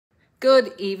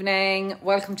Good evening.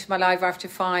 Welcome to my live after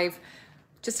 5.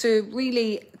 Just a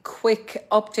really quick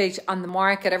update on the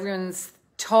market. Everyone's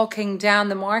talking down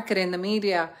the market in the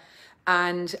media.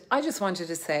 And I just wanted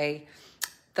to say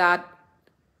that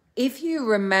if you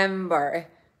remember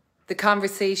the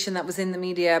conversation that was in the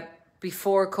media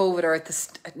before COVID, or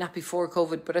not before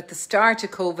COVID, but at the start of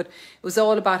COVID, it was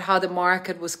all about how the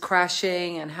market was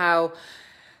crashing and how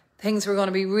things were going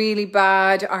to be really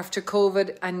bad after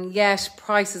COVID, and yet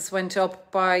prices went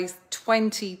up by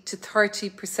 20 to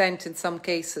 30% in some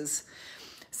cases.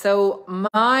 So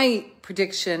my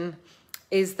prediction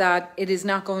is that it is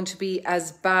not going to be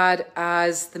as bad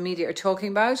as the media are talking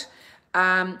about.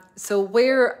 So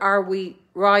where are we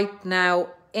right now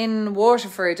in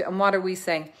Waterford, and what are we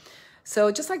saying? So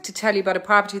I'd just like to tell you about a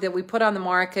property that we put on the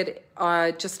market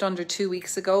just under 2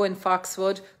 weeks ago in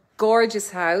Foxwood. Gorgeous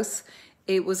house.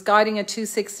 It was guiding at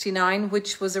 269,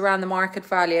 which was around the market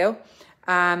value.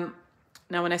 Now,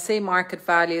 when I say market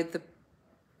value, the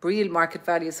real market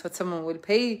value is what someone will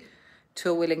pay to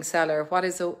a willing seller.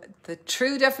 The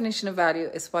true definition of value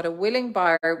is what a willing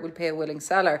buyer will pay a willing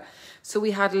seller. So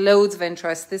we had loads of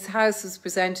interest. This house was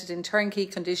presented in turnkey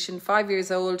condition, 5 years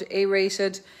old,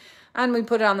 A-rated, and we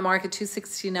put it on the market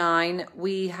 269.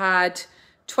 We had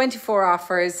 24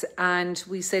 offers and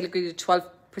we sale agreed at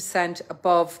 12%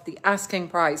 above the asking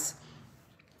price.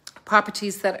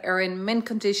 Properties that are in mint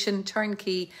condition,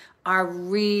 turnkey, are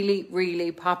really,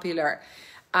 really popular.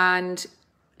 And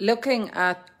looking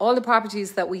at all the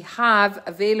properties that we have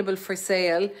available for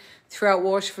sale throughout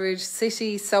Waterford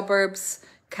city, suburbs,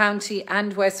 county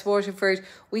and West Waterford,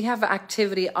 we have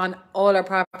activity on all our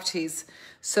properties.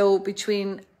 So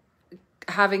between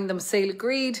having them sale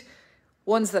agreed,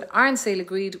 ones that aren't sale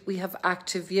agreed, we have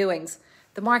active viewings.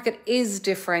 The market is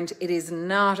different. It is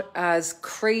not as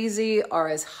crazy or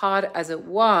as hot as it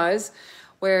was.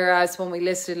 Whereas when we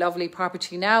listed a lovely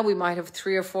property now, we might have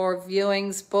 3 or 4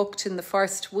 viewings booked in the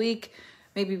first week.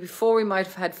 Maybe before we might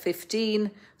have had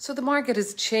 15. So the market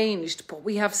has changed, but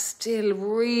we have still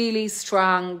really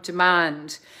strong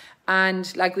demand.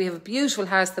 And like we have a beautiful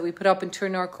house that we put up in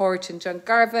Turnor Court in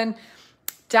Dungarvan.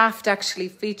 Daft actually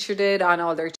featured it on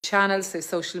all their channels, their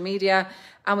social media.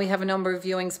 And we have a number of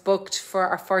viewings booked for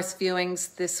our first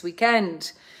viewings this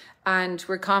weekend. And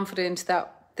we're confident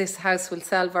that this house will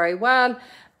sell very well.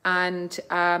 And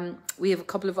we have a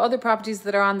couple of other properties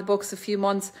that are on the books a few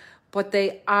months, but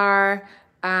they are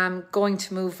going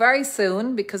to move very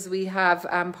soon because we have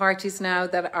parties now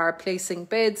that are placing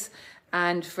bids,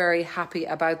 and very happy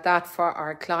about that for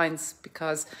our clients,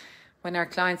 because when our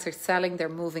clients are selling, they're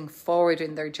moving forward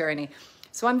in their journey.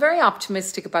 So I'm very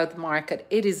optimistic about the market.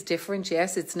 It is different,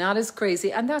 yes, it's not as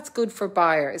crazy, and that's good for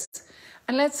buyers.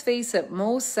 And let's face it,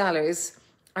 most sellers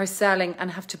are selling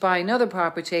and have to buy another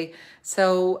property.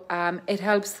 So it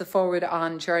helps the forward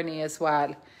on journey as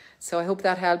well. So I hope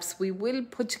that helps. We will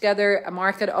put together a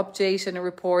market update and a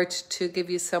report to give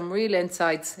you some real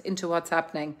insights into what's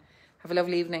happening. Have a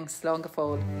lovely evening. Slán go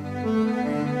fóill.